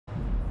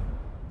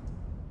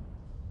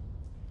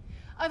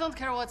I don't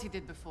care what he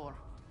did before.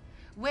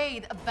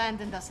 Wade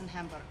abandoned us in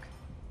Hamburg.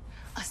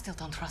 I still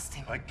don't trust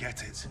him. I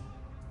get it.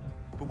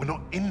 But we're not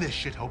in this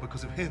shithole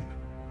because of him.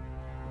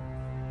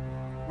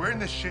 We're in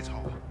this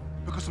shithole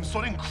because some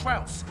sodding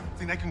krauts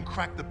think they can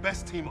crack the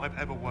best team I've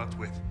ever worked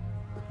with.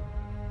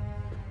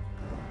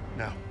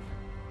 Now,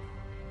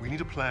 we need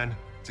a plan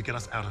to get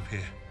us out of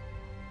here.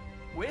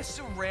 We're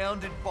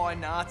surrounded by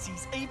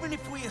Nazis. Even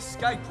if we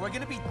escape, we're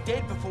gonna be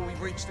dead before we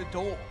reach the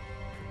door.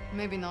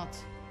 Maybe not.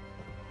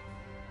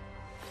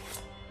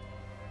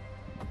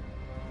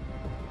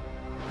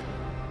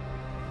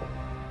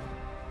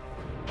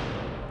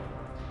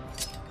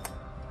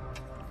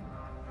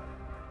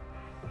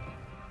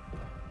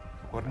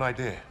 What an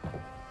idea.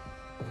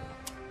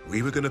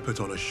 We were going to put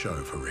on a show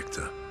for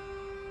Richter.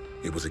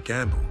 It was a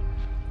gamble,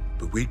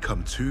 but we'd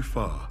come too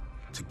far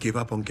to give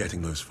up on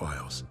getting those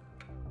files.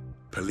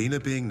 Polina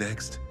being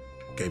next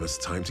gave us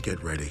time to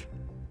get ready.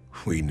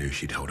 We knew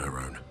she'd hold her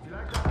own.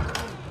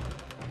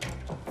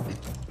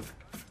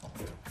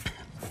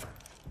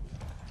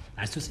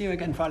 Nice to see you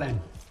again, Fräulein.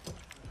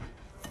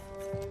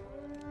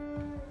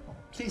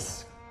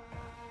 Please.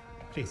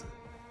 Please.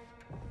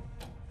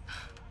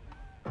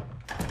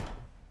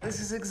 This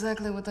is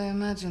exactly what I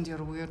imagined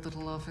your weird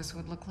little office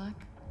would look like.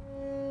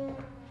 Oh.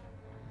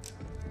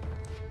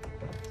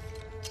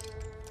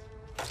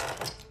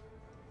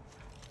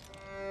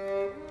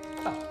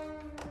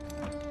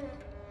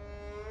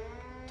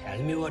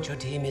 Tell me what your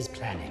team is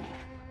planning.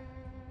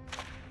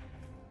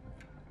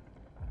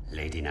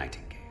 Lady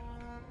Nightingale.